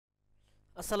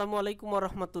আসসালামু আলাইকুম ওয়া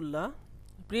রাহমাতুল্লাহ।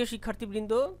 প্রিয়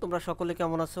শিক্ষার্থীবৃন্দ, তোমরা সকলে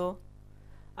কেমন আছো?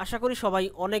 আশা করি সবাই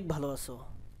অনেক ভালো আছো।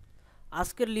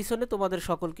 আজকের লিসনে তোমাদের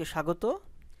সকলকে স্বাগত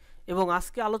এবং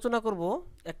আজকে আলোচনা করব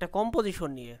একটা কম্পোজিশন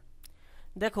নিয়ে।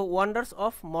 দেখো, ওয়ান্ডার্স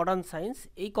অফ মডার্ন সায়েন্স,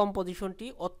 এই কম্পোজিশনটি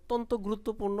অত্যন্ত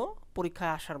গুরুত্বপূর্ণ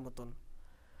পরীক্ষায় আসার মতন।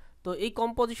 তো এই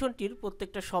কম্পোজিশনটির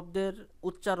প্রত্যেকটা শব্দের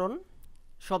উচ্চারণ,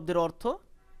 শব্দের অর্থ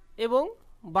এবং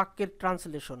বাক্যের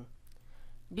ট্রান্সলেশন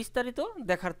বিস্তারিত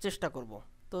দেখার চেষ্টা করব।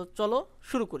 তো চলো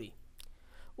শুরু করি।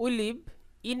 We live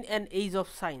in an age of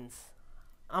science.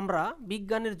 আমরা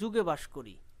বিজ্ঞানের যুগে বাস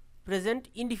করি। প্রেজেন্ট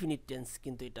ইনডিফিনিট টেন্স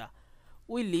কিন্তু এটা।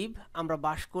 উই লিভ, আমরা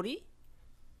বাস করি,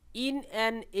 in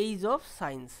an age of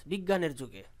science, বিজ্ঞানের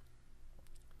যুগে।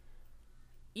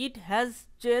 It has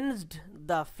changed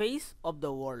the face of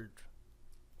the world.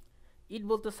 ইট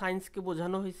বলতে সায়েন্সকে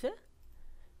বোঝানো হয়েছে।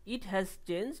 ইট হ্যাজ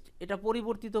চেঞ্জড, এটা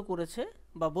পরিবর্তিত করেছে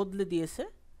বা বদলে দিয়েছে,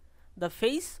 the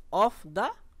face of the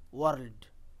world,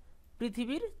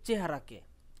 পৃথিবীর চেহারাকে।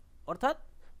 অর্থাৎ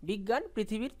বিজ্ঞান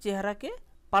পৃথিবীর চেহারাকে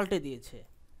পাল্টে দিয়েছে।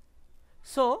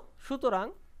 সুতরাং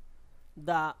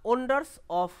the wonders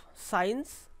of science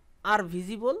R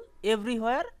visible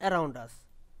everywhere around us.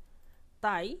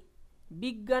 তাই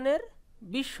বিজ্ঞানের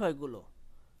বিস্ময়গুলো,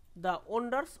 দ্য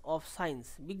ওয়ান্ডার্স অফ সায়েন্স,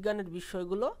 বিজ্ঞানের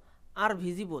বিস্ময়গুলো আর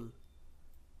ভিজিবল,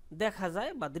 দেখা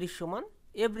যায় বা দৃশ্যমান,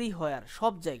 এভরিহোয়ার,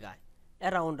 সব জায়গায়,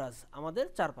 অ্যারাউন্ড আস, আমাদের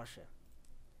চারপাশে।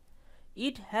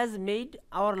 It has made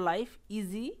our life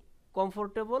easy,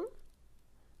 comfortable,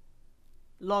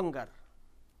 longer.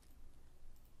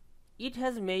 It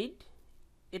has made,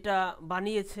 এটা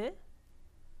বানিয়েছে,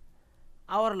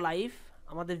 আওয়ার লাইফ,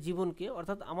 আমাদের জীবনকে,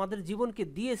 অর্থাৎ আমাদের জীবনকে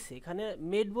দিয়েছে, এখানে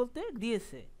মেড বলতে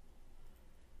দিয়েছে,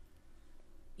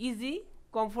 easy,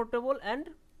 comfortable and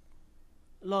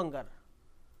longer.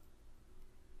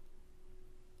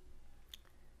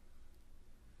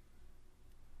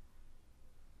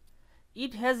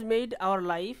 It has made our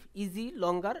life easy,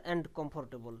 longer and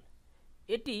comfortable.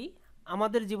 এটি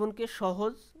আমাদের জীবনকে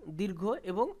সহজ, দীর্ঘ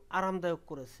এবং আরামদায়ক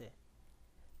করেছে।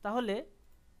 তাহলে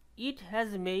ইট হ্যাজ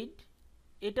মেড,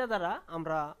 এটা দ্বারা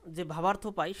আমরা যে ভাবার্থ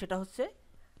পাই সেটা হচ্ছে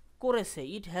করেছে।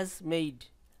 It has made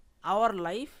our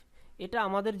life, এটা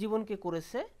আমাদের জীবনকে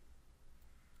করেছে,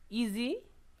 ইজি,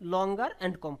 লঙ্গার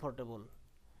অ্যান্ড কমফোর্টেবল,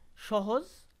 সহজ,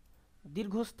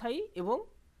 দীর্ঘস্থায়ী এবং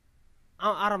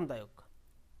আরামদায়ক।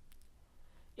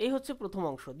 এই হচ্ছে প্রথম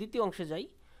অংশ। দ্বিতীয় অংশে যাই।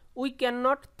 We can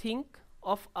not think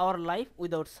of our life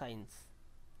without science.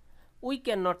 We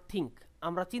can not think,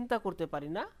 আমরা চিন্তা করতে পারি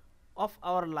না, অফ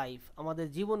আওয়ার লাইফ, আমাদের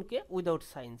জীবনকে, উইদাউট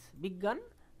সায়েন্স, বিজ্ঞান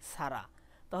ছাড়া।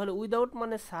 তাহলে উইদাউট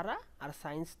মানে ছাড়া, আর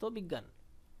সায়েন্স তো বিজ্ঞান।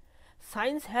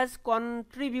 Science has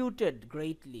contributed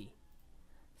greatly.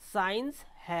 Science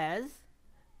has,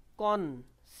 কন,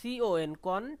 CON,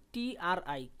 কন,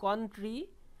 TRI, কন্ট্রি,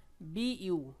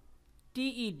 BU,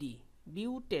 TED,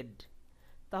 বিউটেড।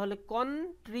 তাহলে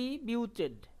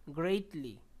কন্ট্রিবিউটেড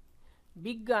গ্রেটলি,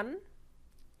 বিজ্ঞান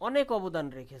অনেক অবদান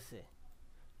রেখেছে,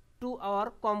 টু আওয়ার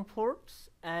কমফোর্টস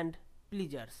অ্যান্ড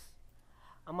প্লিজার্স,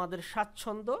 আমাদের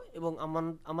স্বাচ্ছন্দ্য এবং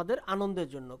আমাদের আনন্দের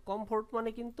জন্য। কমফোর্ট মানে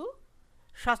কিন্তু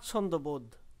স্বাচ্ছন্দ্য বোধ,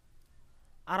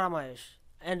 আরামায়েশ,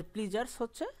 অ্যান্ড প্লিজার্স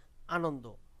হচ্ছে আনন্দ।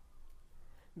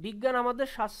 বিজ্ঞান আমাদের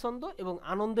স্বাচ্ছন্দ্য এবং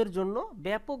আনন্দের জন্য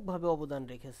ব্যাপকভাবে অবদান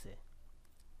রেখেছে।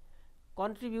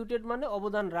 কন্ট্রিবিউটেড মানে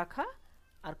অবদান রাখা,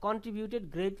 আর কন্ট্রিবিউটেড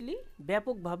গ্রেটলি,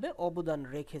 ব্যাপকভাবে অবদান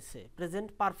রেখেছে, present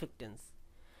perfect tense.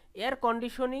 Air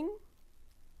conditioning,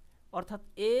 অর্থাৎ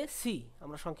AC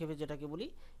আমরা সংক্ষেপে যেটাকে বলি,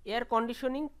 air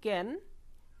conditioning can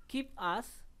keep us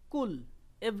cool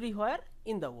everywhere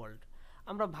in the world.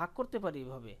 আমরা ভাগ করতে পারি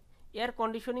এভাবে। এয়ার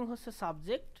কন্ডিশনিং হচ্ছে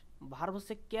সাবজেক্ট, ভার্ব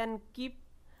হচ্ছে ক্যান কিপ,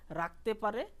 রাখতে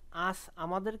পারে, আস,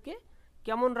 আমাদেরকে,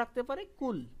 কেমন রাখতে পারে,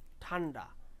 কুল, ঠান্ডা,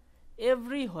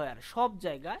 এভরিহোয়ার, সব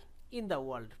জায়গায়, ইন দ্য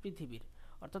ওয়ার্ল্ড, পৃথিবীর,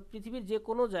 অর্থাৎ পৃথিবীর যে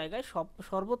কোনো জায়গায়,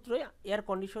 সর্বত্রই এয়ার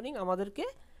কন্ডিশনিং আমাদেরকে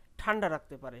ঠান্ডা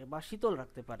রাখতে পারে বা শীতল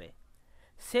রাখতে পারে।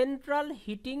 সেন্ট্রাল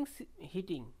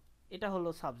হিটিং, এটা হলো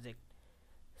সাবজেক্ট।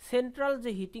 সেন্ট্রাল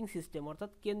যে হিটিং সিস্টেম,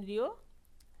 অর্থাৎ কেন্দ্রীয়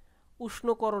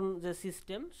উষ্ণকরণ যে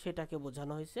সিস্টেম, সেটাকে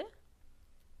বোঝানো হয়েছে।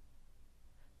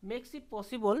 Makes it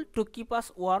possible to keep us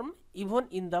worm even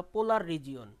in the polar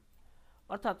region.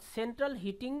 অর্থাৎ সেন্ট্রাল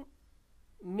হিটিং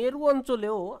মেরু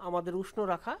অঞ্চলেও আমাদের উষ্ণ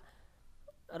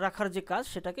রাখার যে কাজ,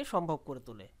 সেটাকে সম্ভব করে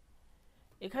তোলে।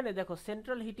 এখানে দেখো,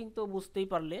 সেন্ট্রাল হিটিং তো বুঝতেই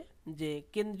পারলে যে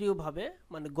কেন্দ্রীয়ভাবে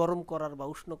মানে গরম করার বা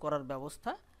উষ্ণ করার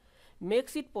ব্যবস্থা।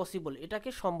 মেক্স ইট পসিবল, এটাকে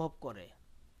সম্ভব করে।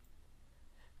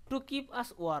 টু কিপ আস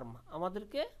ওয়ার্ম,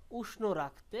 আমাদেরকে উষ্ণ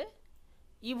রাখতে,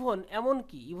 ইভন,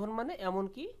 এমনকি, ইভন মানে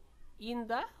এমনকি, ইন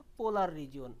দ্য পোলার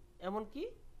রিজিয়ন, এমনকি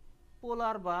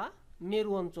পোলার বা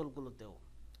মেরু অঞ্চলগুলোতেও।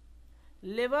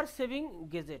 Labour saving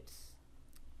gadgets,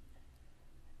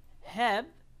 have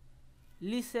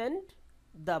listened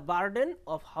the burden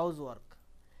of house work.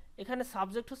 এখানে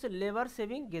সাবজেক্ট হচ্ছে labour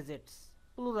saving gadgets,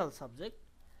 plural subject.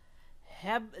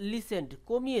 Have listened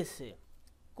কমিয়েছে,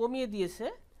 কমিয়ে দিয়েছে।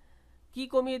 কি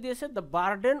কমিয়ে দিয়েছে? The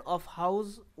burden of house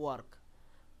work,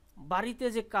 বাড়িতে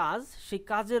যে কাজ সেই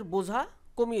কাজের বোঝা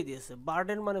কমিয়ে দিয়েছে।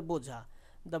 বার্ডেন মানে বোঝা।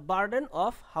 The burden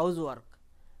of house work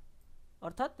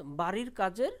অর্থাৎ বাড়ির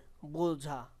কাজের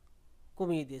বোঝা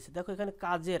কমিয়ে দিয়েছে। দেখো এখানে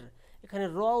কাজের, এখানে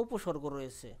র উপসর্গ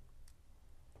রয়েছে।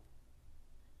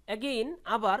 অ্যাগেইন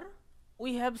আবার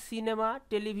we have cinema,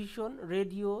 television,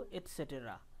 radio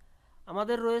et cetera.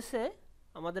 আমাদের রয়েছে,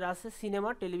 আমাদের আছে সিনেমা,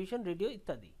 টেলিভিশন, রেডিও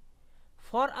ইত্যাদি।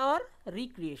 ফর আওয়ার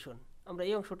রিক্রিয়েশন, আমরা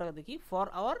এই অংশটাকে দেখি। ফর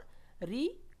আওয়ার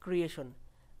রিক্রিয়েশন,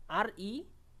 আর ই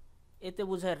এতে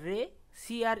বোঝায় রে,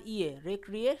 CREA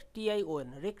রেক্রিয়ে, TION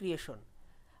রেক্রিয়েশন।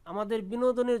 আমাদের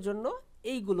বিনোদনের জন্য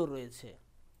এইগুলো রয়েছে।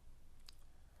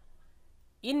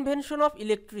 ইনভেনশন অফ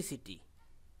ইলেকট্রিসিটি,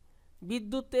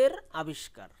 বিদ্যুতের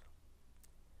আবিষ্কার।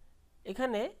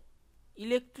 এখানে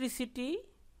ইলেকট্রিসিটি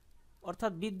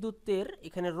অর্থাৎ বিদ্যুতের,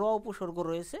 এখানে র উপসর্গ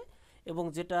রয়েছে এবং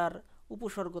যেটার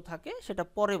উপসর্গ থাকে সেটা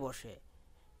পরে বসে।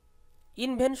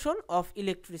 ইনভেনশন অফ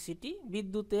ইলেকট্রিসিটি,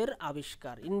 বিদ্যুতের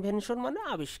আবিষ্কার। ইনভেনশন মানে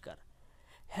আবিষ্কার।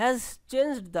 Has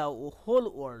changed the whole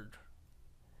world,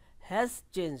 has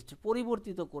changed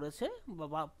পরিবর্তিত করেছে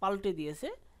বা পাল্টে দিয়েছে,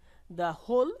 দ্য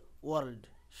হোল ওয়ার্ল্ড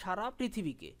সারা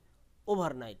পৃথিবীকে,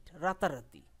 ওভারনাইট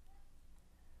রাতারাতি।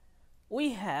 উই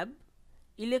হ্যাভ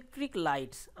ইলেকট্রিক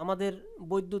লাইটস, আমাদের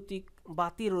বৈদ্যুতিক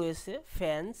বাতি রয়েছে,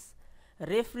 fans,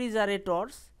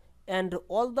 রেফ্রিজারেটরস and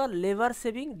all the labour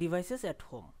saving devices at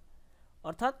home.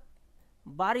 অর্থাৎ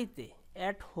বাড়িতে,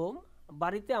 অ্যাট হোম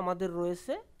বাড়িতে আমাদের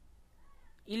রয়েছে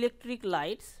ইলেকট্রিক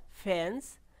লাইটস, ফ্যানস,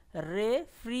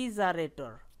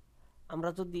 রেফ্রিজারেটর। আমরা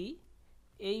যদি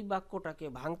এই বাক্যটাকে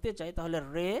ভাঙতে চাই তাহলে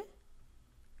রে,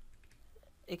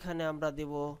 এখানে আমরা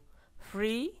দেব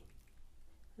ফ্রি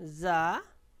যা,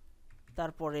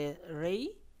 তারপরে রেই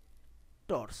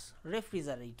টর্স,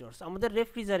 রেফ্রিজারেটরস। আমাদের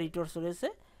রেফ্রিজারেটরস রয়েছে।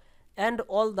 And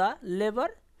all the labour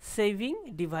saving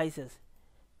devices,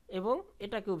 এবং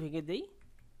এটাকেও ভেঙে দেই,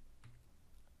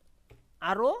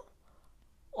 আরও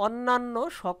অন্যান্য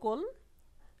সকল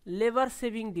লেবার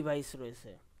সেভিং ডিভাইস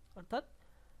রয়েছে, অর্থাৎ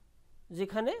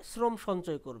যেখানে শ্রম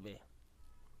সঞ্চয় করবে।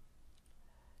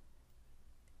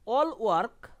 All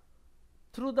work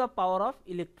through the power of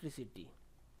electricity.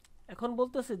 এখন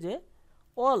বলতেছে যে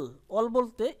অল, অল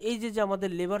বলতে এই যে আমাদের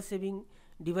লেবার সেভিং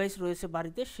ডিভাইস রয়েছে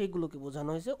বাড়িতে সেইগুলোকে বোঝানো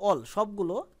হয়েছে। অল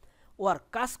সবগুলো, ওয়ার্ক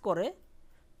কাজ করে,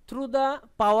 through the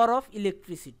power of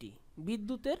electricity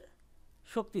বিদ্যুতের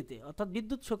শক্তিতে, অর্থাৎ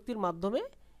বিদ্যুৎ শক্তির মাধ্যমে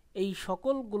এই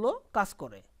সকলগুলো কাজ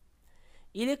করে।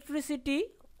 ইলেকট্রিসিটি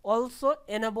অলসো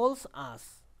এনাবলস আস,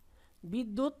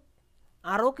 বিদ্যুৎ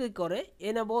আরও কী করে?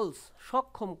 এনাবলস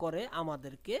সক্ষম করে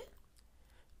আমাদেরকে,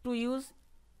 টু ইউজ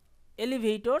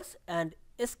এলিভেটরস অ্যান্ড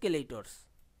এসকেলেটরস।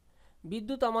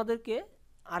 বিদ্যুৎ আমাদেরকে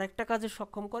আরেকটা কাজে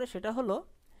সক্ষম করে, সেটা হলো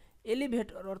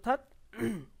এলিভেটর অর্থাৎ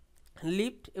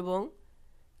লিফট এবং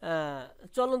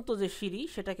চলন্ত যে সিঁড়ি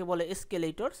সেটাকে বলে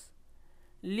এসকেলেটরস।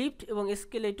 লিফট এবং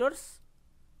এসকেলেটরস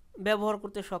ব্যবহার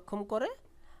করতে সক্ষম করে।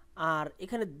 আর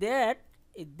এখানে দ্যাট,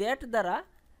 এই দ্যাট দ্বারা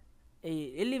এই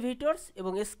এলিভেটরস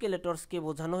এবং এসকেলেটরসকে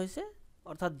বোঝানো হয়েছে,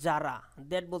 অর্থাৎ যারা,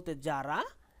 দ্যাট বলতে যারা,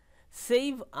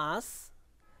 সেভ আস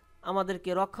আমাদেরকে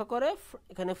রক্ষা করে।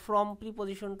 এখানে ফ্রম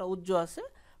প্রিপজিশনটা উজ্জ আছে,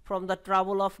 from the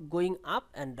trouble of going up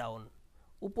and down,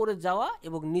 উপরে যাওয়া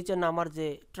এবং নিচে নামার যে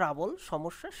ট্রাবল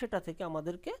সমস্যা সেটা থেকে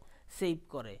আমাদেরকে সেভ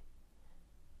করে।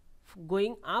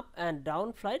 Going up and down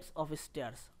flights of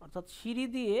stairs, অর্থাৎ সিঁড়ি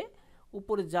দিয়ে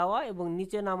উপরে যাওয়া এবং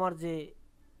নিচে নামার যে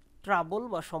ট্রাবল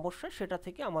বা সমস্যা সেটা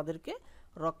থেকে আমাদেরকে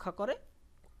রক্ষা করে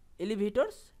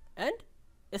এলিভেটরস and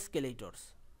এসকেলেটরস।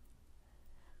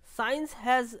 Science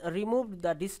has removed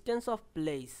the distance of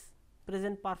place,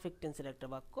 present perfect টেন্সের একটা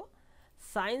বাক্য।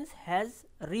 সায়েন্স হ্যাজ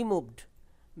রিমুভড,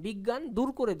 বিজ্ঞান দূর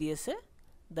করে দিয়েছে,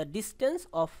 দ্য ডিস্টেন্স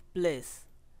অফ প্লেস,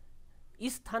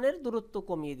 স্থানের দূরত্ব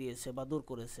কমিয়ে দিয়েছে বা দূর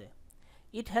করেছে।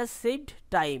 ইট হ্যাজ সেভড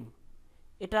টাইম,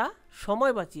 এটা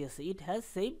সময় বাঁচিয়েছে। It has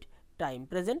saved time,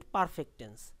 present perfect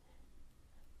tense.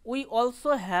 We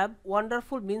also have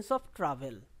wonderful means of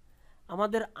travel,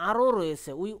 আমাদের আরও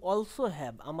রয়েছে। উই অলসো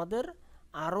হ্যাভ, আমাদের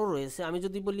আরও রয়েছে। আমি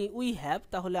যদি বলি উই হ্যাভ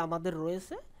তাহলে আমাদের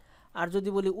রয়েছে, আর যদি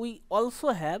বলি উই অলসো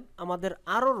হ্যাভ আমাদের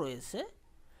আরও রয়েছে।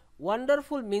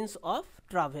 ওয়ান্ডারফুল মিনস অফ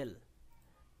ট্রাভেল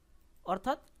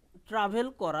অর্থাৎ ট্রাভেল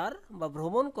করার বা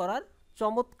ভ্রমণ করার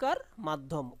চমৎকার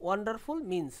মাধ্যম। ওয়ান্ডারফুল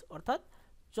মিনস অর্থাৎ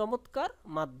চমৎকার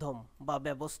মাধ্যম বা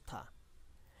ব্যবস্থা।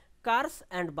 Curse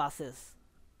and buses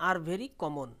are very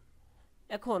common,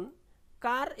 এখন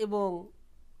কার এবং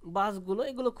বাসগুলো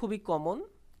এগুলো খুবই কমন,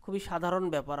 খুবই সাধারণ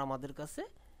ব্যাপার আমাদের কাছে।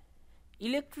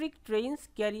 Electric trains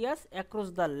carious across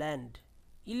the land.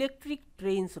 Electric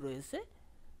trains রয়েছে,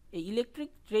 এই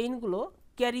ইলেকট্রিক ট্রেনগুলো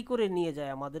ক্যারি করে নিয়ে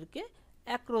যায় আমাদেরকে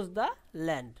অ্যাক্রস দ্য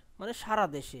ল্যান্ড মানে সারা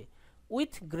দেশে,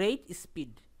 উইথ গ্রেট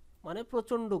স্পিড মানে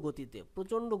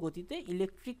প্রচণ্ড গতিতে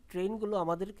ইলেকট্রিক ট্রেনগুলো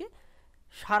আমাদেরকে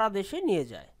সারা দেশে নিয়ে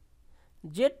যায়।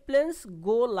 Jet planes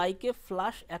go like a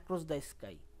flash across the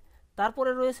sky.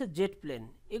 তারপরে রয়েছে জেট প্লেন,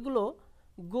 এগুলো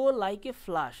গো লাইক এ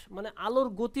ফ্ল্যাশ মানে আলোর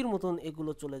গতির মতন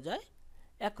এগুলো চলে যায়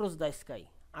অ্যাক্রস দ্য স্কাই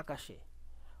আকাশে।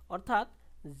 অর্থাৎ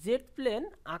জেট প্লেন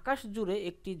আকাশ জুড়ে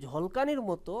একটি ঝলকানির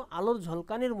মতো, আলোর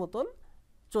ঝলকানির মতন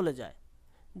চলে যায়।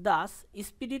 Das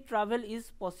speedy travel is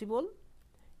possible.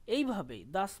 এইভাবেই,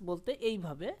 দাস বলতে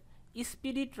এইভাবে,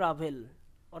 স্পিডি ট্রাভেল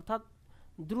অর্থাৎ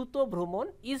দ্রুত ভ্রমণ,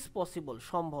 ইজ পসিবল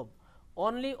সম্ভব,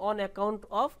 only on account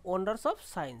of wonders of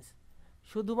science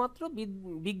শুধুমাত্র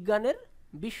বিজ্ঞানের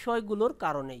বিস্ময়গুলোর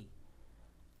কারণেই।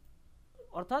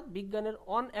 অর্থাৎ বিজ্ঞানের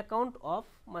অন অ্যাকাউন্ট অফ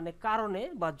মানে কারণে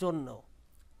বা জন্য,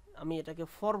 আমি এটাকে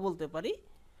ফর বলতে পারি,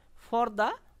 for the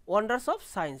wonders of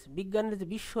science বিজ্ঞানের যে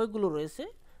বিস্ময়গুলো রয়েছে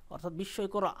অর্থাৎ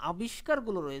বিস্ময়কর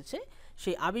আবিষ্কারগুলো রয়েছে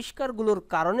সেই আবিষ্কারগুলোর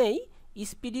কারণেই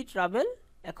স্পিডি ট্রাভেল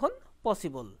এখন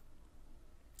possible.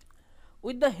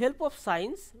 With the help of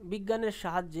science বিজ্ঞানের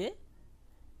সাহায্যে,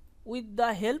 with the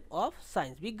help of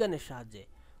science বিজ্ঞানের সাহায্যে,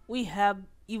 we have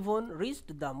even reached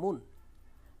the moon.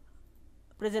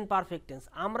 Present perfect tense,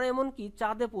 আমরা এমনকি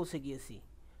চাঁদে পৌঁছে গিয়েছি।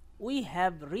 We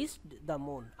have reached the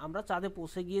moon, আমরা চাঁদে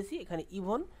পৌঁছে গিয়েছি। এখানে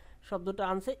ইভন শব্দটা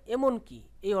আনছে এমনকি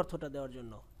এই অর্থটা দেওয়ার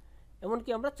জন্য, এমনকি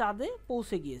আমরা চাঁদে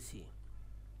পৌঁছে গিয়েছি।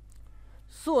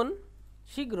 সুন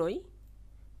শীঘ্রই,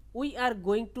 we are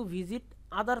going to visit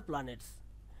other planets,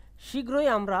 শীঘ্রই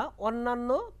আমরা অন্যান্য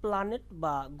প্ল্যানেট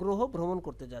বা গ্রহ ভ্রমণ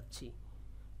করতে যাচ্ছি।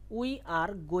 We are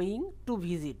going to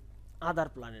visit other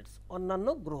planets, অন্যান্য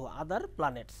গ্রহ, আদার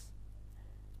planets.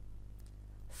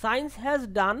 Science has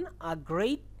done a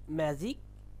great magic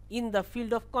in the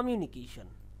field of communication.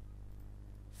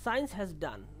 Science has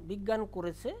done, বিজ্ঞান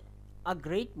করেছে, আ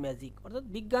গ্রেট ম্যাজিক অর্থাৎ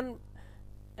বিজ্ঞান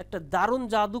একটা দারুণ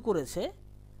জাদু করেছে,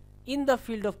 in the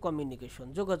field of communication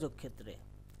যোগাযোগ ক্ষেত্রে,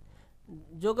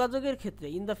 যোগাযোগের ক্ষেত্রে,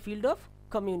 in the field of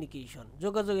communication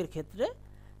যোগাযোগের ক্ষেত্রে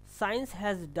science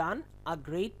has done a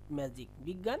great magic,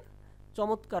 বিজ্ঞান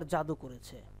চমৎকার জাদু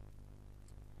করেছে।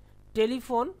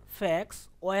 Telephone, fax,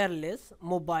 wireless,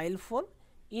 mobile phone,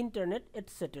 internet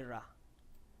etcetera,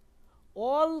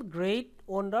 all great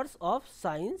wonders of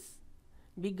science,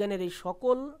 বিজ্ঞানের এই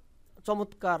সকল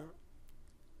চমৎকার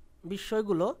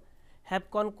বিষয়গুলো, have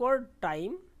Concord time,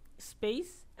 space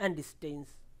and distance,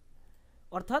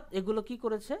 অর্থাৎ এগুলো কি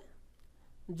করেছে,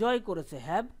 জয় করেছে।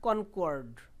 হ্যাভ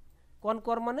কনকর্ড,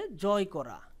 কনকর মানে জয়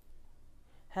করা,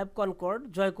 হ্যাভ কনকর্ড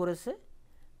জয় করেছে,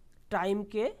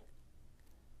 টাইমকে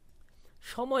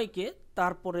সময়কে,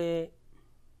 তারপরে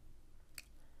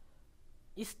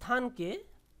স্থানকে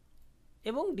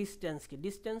এবং ডিস্টেন্সকে,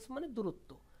 ডিস্টেন্স মানে দূরত্ব,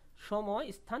 সময়,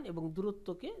 স্থান এবং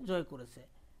দূরত্বকে জয় করেছে।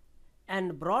 And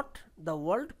brought the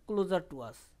world closer to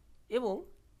us, এবং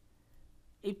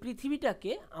এই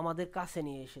পৃথিবীটাকে আমাদের কাছে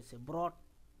নিয়ে এসেছে। ব্রট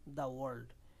দ্য ওয়ার্ল্ড,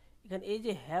 এখানে এই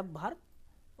যে হ্যাভ ভার্ব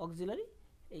অক্সিলারি,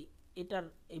 এটার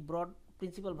এই ব্রট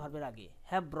প্রিন্সিপাল ভার্বের আগে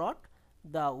হ্যাভ ব্রট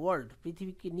দ্য ওয়ার্ল্ড,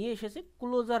 পৃথিবীকে নিয়ে এসেছে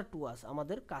ক্লোজার টু আস,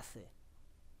 আমাদের কাছে।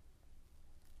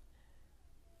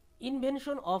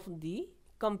 Invention of the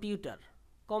computer,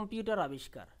 computer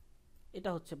আবিষ্কার, এটা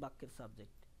হচ্ছে বাক্যের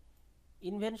subject.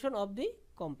 Invention of the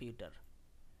computer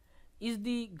is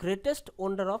the greatest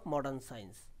wonder of modern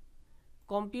science,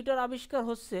 computer আবিষ্কার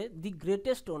হচ্ছে দি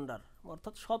গ্রেটেস্ট ওয়ান্ডার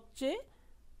অর্থাৎ সবচেয়ে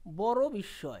বড়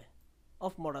বিস্ময়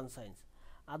অফ মডার্ন সায়েন্স,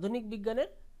 আধুনিক বিজ্ঞানের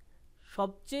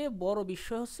সবচেয়ে বড়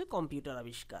বিস্ময় হচ্ছে কম্পিউটার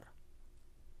আবিষ্কার।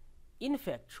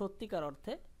 ইনফ্যাক্ট সত্যিকার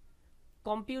অর্থে,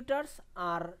 computers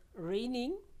R raining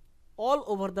all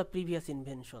over the previous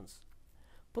inventions,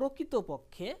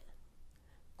 প্রকৃতপক্ষে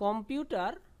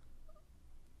কম্পিউটার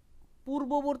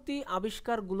পূর্ববর্তী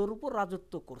আবিষ্কারগুলোর উপর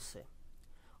রাজত্ব করছে,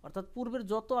 অর্থাৎ পূর্বের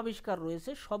যত আবিষ্কার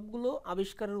রয়েছে সবগুলো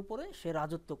আবিষ্কারের উপরে সে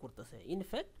রাজত্ব করতেছে।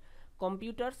 In fact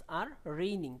computers R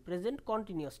raining, present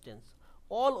continuous tense,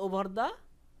 all over the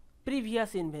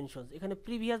previous inventions, এখানে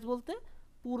প্রিভিয়াস বলতে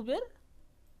পূর্বের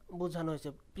বোঝানো হয়েছে,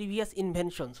 প্রিভিয়াস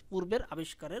ইনভেনশনস পূর্বের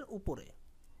আবিষ্কারের উপরে।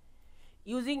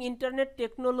 Using internet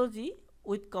technology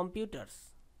with computers,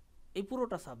 এই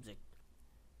পুরোটা সাবজেক্ট,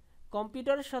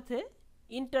 কম্পিউটারের সাথে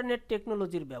ইন্টারনেট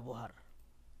টেকনোলজির ব্যবহার।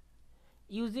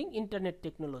 ইউজিং ইন্টারনেট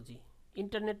টেকনোলজি,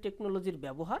 ইন্টারনেট টেকনোলজির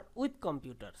ব্যবহার with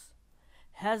computers,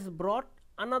 has brought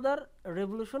another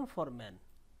revolution for man,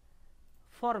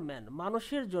 for man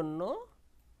মানুষের জন্য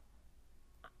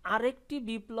আরেকটি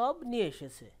বিপ্লব নিয়ে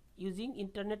এসেছে। Using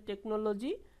internet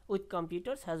technology with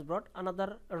computers has brought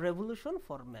another revolution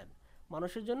for man,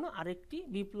 মানুষের জন্য আরেকটি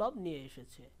বিপ্লব নিয়ে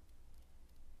এসেছে।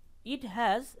 It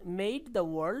has made the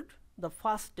world the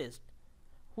fastest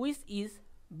which is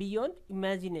beyond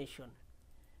imagination.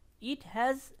 It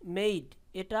has made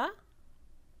এটা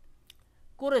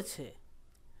করেছে,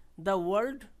 দ্য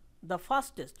ওয়ার্ল্ড দ্য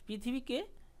ফাস্টেস্ট পৃথিবীকে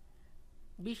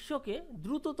বিশ্বকে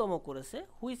দ্রুততম করেছে,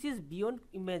 হুইচ ইজ বিয়ন্ড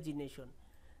ইমাজিনেশন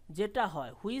যেটা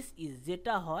হয়, হুইচ ইজ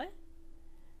যেটা হয়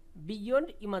বিয়ন্ড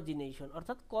ইমাজিনেশন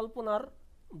অর্থাৎ কল্পনার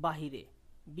বাহিরে,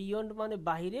 বিয়ন্ড মানে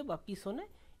বাহিরে বা পিছনে,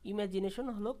 ইমাজিনেশন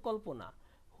হলো কল্পনা।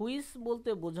 হুইচ বলতে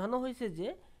বোঝানো হয়েছে যে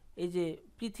এই যে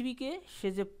পৃথিবীকে সে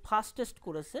যে ফাস্টেস্ট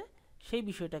করেছে সেই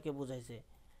বিষয়টাকে বোঝাইছে,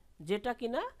 যেটা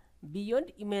কিনা বিয়ন্ড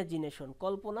ইমাজিনেশন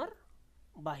কল্পনার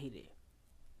বাহিরে।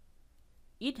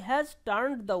 It has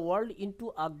turned the world into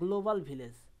a global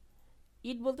village.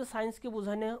 ইট বলতে সায়েন্সকে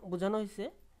বোঝানো হয়েছে।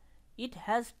 It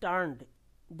has turned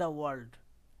the world,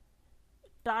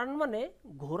 turn মানে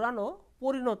ঘোরানো,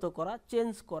 পরিণত করা,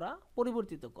 চেঞ্জ করা,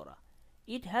 পরিবর্তিত করা।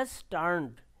 ইট হ্যাজ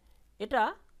টার্নড এটা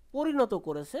পরিণত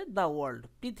করেছে দ্য ওয়ার্ল্ড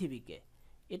পৃথিবীকে,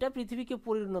 এটা পৃথিবীকে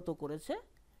পরিণত করেছে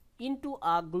ইনটু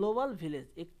আ গ্লোবাল ভিলেজ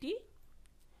একটি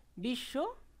বিশ্ব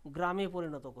গ্রামে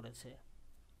পরিণত করেছে,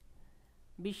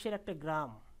 বিশ্বের একটা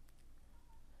গ্রাম।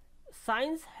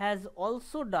 Science has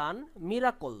also done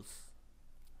miracles.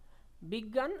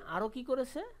 বিজ্ঞান আরও কি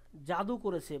করেছে, জাদু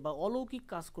করেছে বা অলৌকিক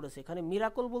কাজ করেছে। এখানে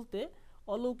মিরাকল বলতে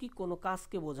অলৌকিক কোনো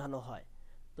কাজকে বোঝানো হয়।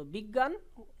 তো বিজ্ঞান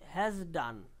হ্যাজ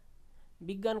ডান,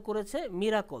 বিজ্ঞান করেছে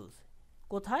মিরাকলস।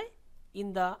 কোথায়? ইন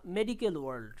দ্য মেডিকেল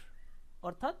ওয়ার্ল্ড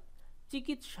অর্থাৎ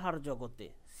চিকিৎসার জগতে,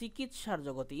 চিকিৎসার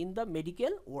জগতে, ইন দ্য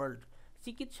মেডিকেল ওয়ার্ল্ড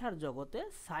চিকিৎসার জগতে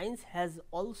science has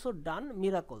also done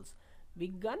miracles,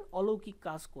 বিজ্ঞান অলৌকিক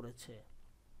কাজ করেছে।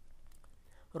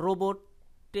 Robot,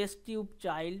 test tube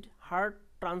child, heart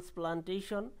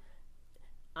transplantation,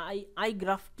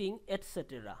 আইগ্রাফটিং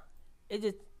etcetera, এই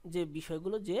যে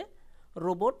বিষয়গুলো, যে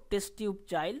robot, test tube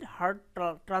child, heart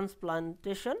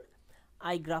transplantation,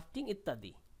 আইগ্রাফটিং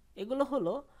ইত্যাদি, এগুলো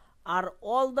হলো আর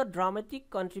all the dramatic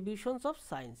contributions of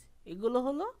science,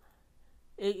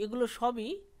 এগুলো সবই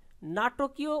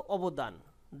নাটকীয় অবদান।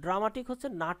 ড্রামাটিক হচ্ছে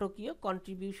নাটকীয়,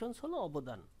 কন্ট্রিবিউশনস হলো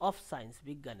অবদান, অফ সায়েন্স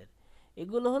বিজ্ঞানের,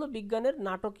 এগুলো হলো বিজ্ঞানের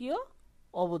নাটকীয়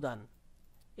অবদান।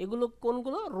 এগুলো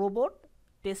কোনগুলো? Robot,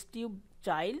 test tube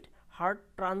child, heart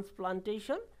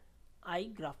transplantation, I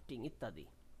grafting ইত্যাদি।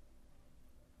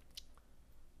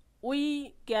 We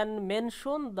can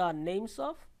mention the names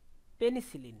of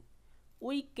penicillin.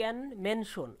 We can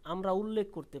mention আমরা উল্লেখ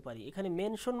করতে পারি, এখানে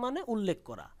মেনশন মানে উল্লেখ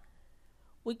করা।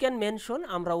 উই ক্যান মেনশন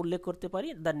আমরা উল্লেখ করতে পারি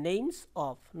দ্য নেমস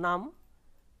অফ নাম,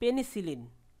 penicillin,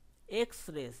 x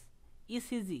race,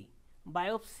 ECG,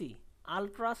 biopsy,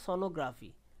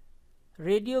 ultrasonography,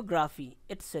 radiography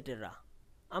etcetera,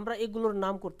 আমরা এগুলোর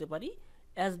নাম করতে পারি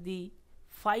as the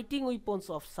fighting weapons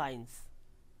of science,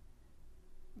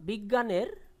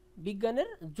 বিজ্ঞানের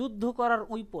যুদ্ধ করার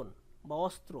উইপন বা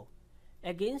অস্ত্র,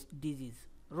 অ্যাগেইনস্ট ডিজিজ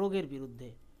রোগের বিরুদ্ধে,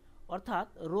 অর্থাৎ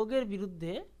রোগের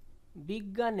বিরুদ্ধে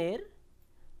বিজ্ঞানের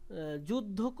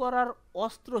যুদ্ধ করার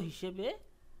অস্ত্র হিসেবে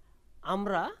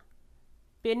আমরা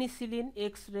penicillin,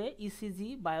 X ray, ECG,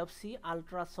 biopsy,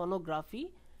 ultrasonography,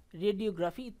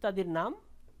 radiography ইত্যাদির নাম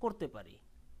করতে পারি।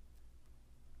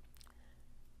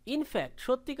 ইনফ্যাক্ট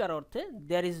সত্যিকার অর্থে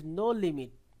দেয়ার ইজ নো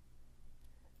লিমিট,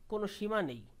 কোনো সীমা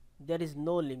নেই, দেয়ার ইজ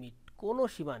নো লিমিট কোনো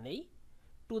সীমা নেই,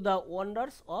 to the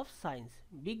wonders of science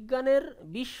বিজ্ঞানের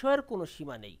বিস্ময়ের কোনো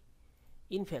সীমা নেই।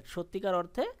 ইনফ্যাক্ট সত্যিকার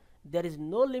অর্থে there is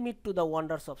no limit to the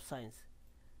wonders of science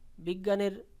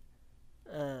বিজ্ঞানের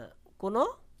কোনো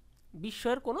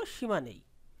বিস্ময়ের কোনো সীমা নেই।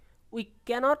 We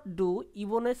cannot do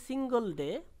even a single day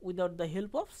without the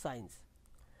help of science,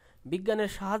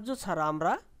 বিজ্ঞানের সাহায্য ছাড়া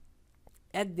আমরা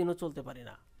একদিনও চলতে পারি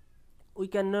না। We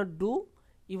can not do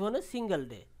even a single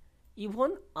day, even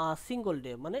a single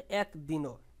day মানে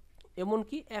একদিনও,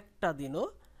 এমনকি একটা দিনও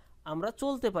আমরা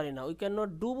চলতে পারি না। উই ক্যান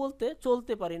নট ডু বলতে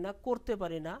চলতে পারি না, করতে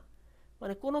পারি না,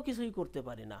 মানে কোনো কিছুই করতে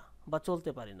পারি না বা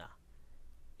চলতে পারি না।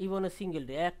 ইভন এ সিঙ্গল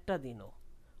ডে একটা দিনও।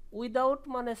 উইদাউট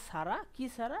মানে ছাড়া, কি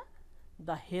ছাড়া?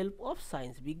 দ্য হেল্প অফ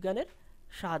সায়েন্স বিজ্ঞানের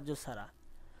সাহায্য ছাড়া।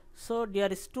 সো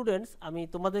ডিয়ার স্টুডেন্টস, আমি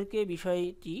তোমাদেরকে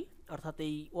বিষয়টি অর্থাৎ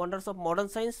এই ওয়ান্ডার্স অফ মডার্ন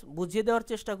সায়েন্স বুঝিয়ে দেওয়ার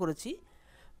চেষ্টা করেছি।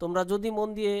 তোমরা যদি মন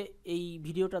দিয়ে এই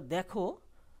ভিডিওটা দেখো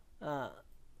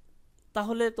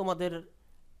তাহলে তোমাদের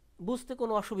বুঝতে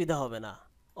কোনো অসুবিধা হবে না।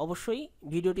 অবশ্যই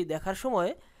ভিডিওটি দেখার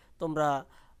সময় তোমরা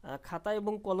খাতা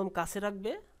এবং কলম কাছে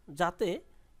রাখবে, যাতে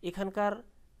এখানকার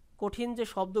কঠিন যে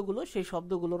শব্দগুলো সেই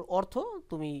শব্দগুলোর অর্থ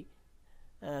তুমি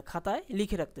খাতায়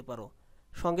লিখে রাখতে পারো।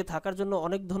 সঙ্গে থাকার জন্য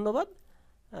অনেক ধন্যবাদ।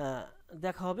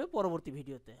 দেখা হবে পরবর্তী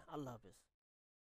ভিডিওতে। আল্লাহ হাফেজ।